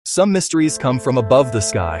Some mysteries come from above the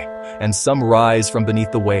sky, and some rise from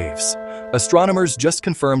beneath the waves. Astronomers just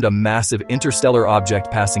confirmed a massive interstellar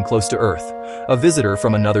object passing close to Earth, a visitor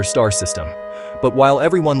from another star system. But while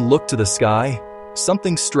everyone looked to the sky,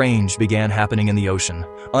 something strange began happening in the ocean.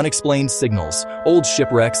 Unexplained signals, old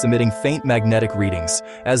shipwrecks emitting faint magnetic readings,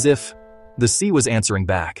 as if the sea was answering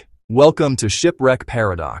back. Welcome to Shipwreck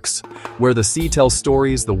Paradox, where the sea tells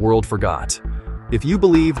stories the world forgot. If you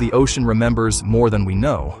believe the ocean remembers more than we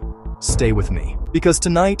know, stay with me. Because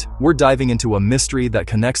tonight, we're diving into a mystery that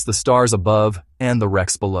connects the stars above and the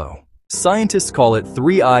wrecks below. Scientists call it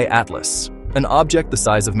Three-Eye Atlas, an object the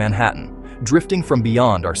size of Manhattan, drifting from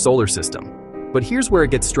beyond our solar system. But here's where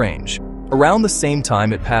it gets strange. Around the same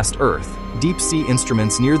time it passed Earth, deep-sea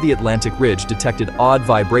instruments near the Atlantic Ridge detected odd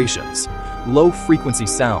vibrations, low-frequency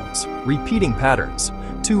sounds, repeating patterns,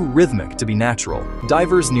 too rhythmic to be natural.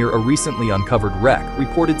 Divers near a recently uncovered wreck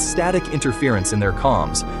reported static interference in their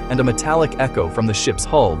comms and a metallic echo from the ship's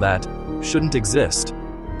hull that shouldn't exist.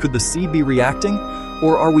 Could the sea be reacting,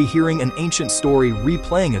 or are we hearing an ancient story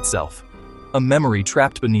replaying itself? A memory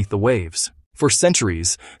trapped beneath the waves. For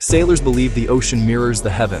centuries, sailors believed the ocean mirrors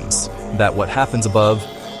the heavens, that what happens above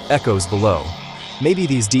echoes below. Maybe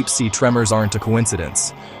these deep-sea tremors aren't a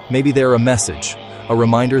coincidence. Maybe they're a message, a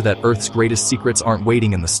reminder that Earth's greatest secrets aren't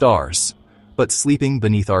waiting in the stars, but sleeping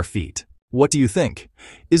beneath our feet. What do you think?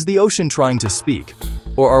 Is the ocean trying to speak,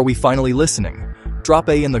 or are we finally listening? Drop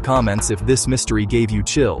a in the comments if this mystery gave you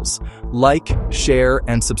chills. Like, share,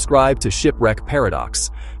 and subscribe to Shipwreck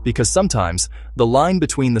Paradox, because sometimes the line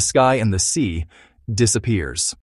between the sky and the sea disappears.